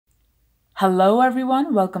Hello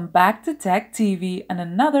everyone, welcome back to Tech TV and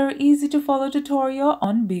another easy to follow tutorial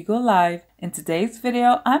on Bigo Live. In today's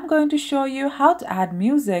video, I'm going to show you how to add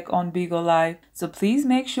music on Bigo Live, so please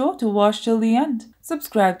make sure to watch till the end.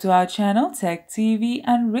 Subscribe to our channel Tech TV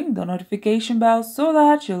and ring the notification bell so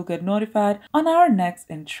that you'll get notified on our next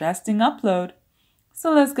interesting upload.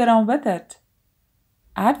 So let's get on with it.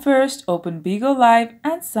 At first, open Bigo Live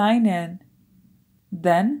and sign in.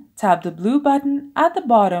 Then tap the blue button at the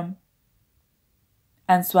bottom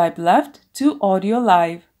and swipe left to Audio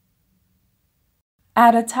Live.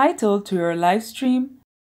 Add a title to your live stream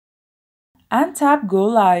and tap Go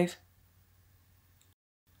Live.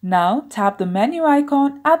 Now tap the menu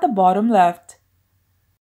icon at the bottom left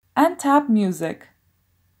and tap Music.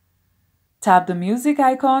 Tap the music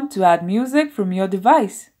icon to add music from your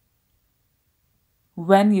device.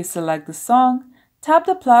 When you select the song, tap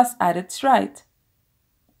the plus at its right.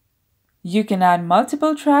 You can add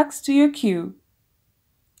multiple tracks to your queue.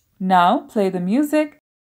 Now play the music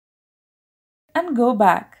and go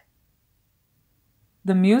back.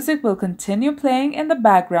 The music will continue playing in the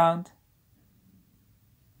background.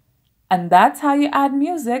 And that's how you add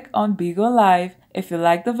music on Bigo Live. If you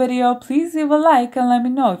liked the video, please leave a like and let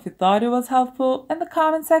me know if you thought it was helpful in the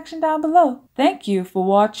comment section down below. Thank you for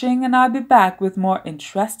watching and I'll be back with more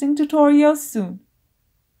interesting tutorials soon.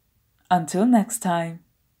 Until next time.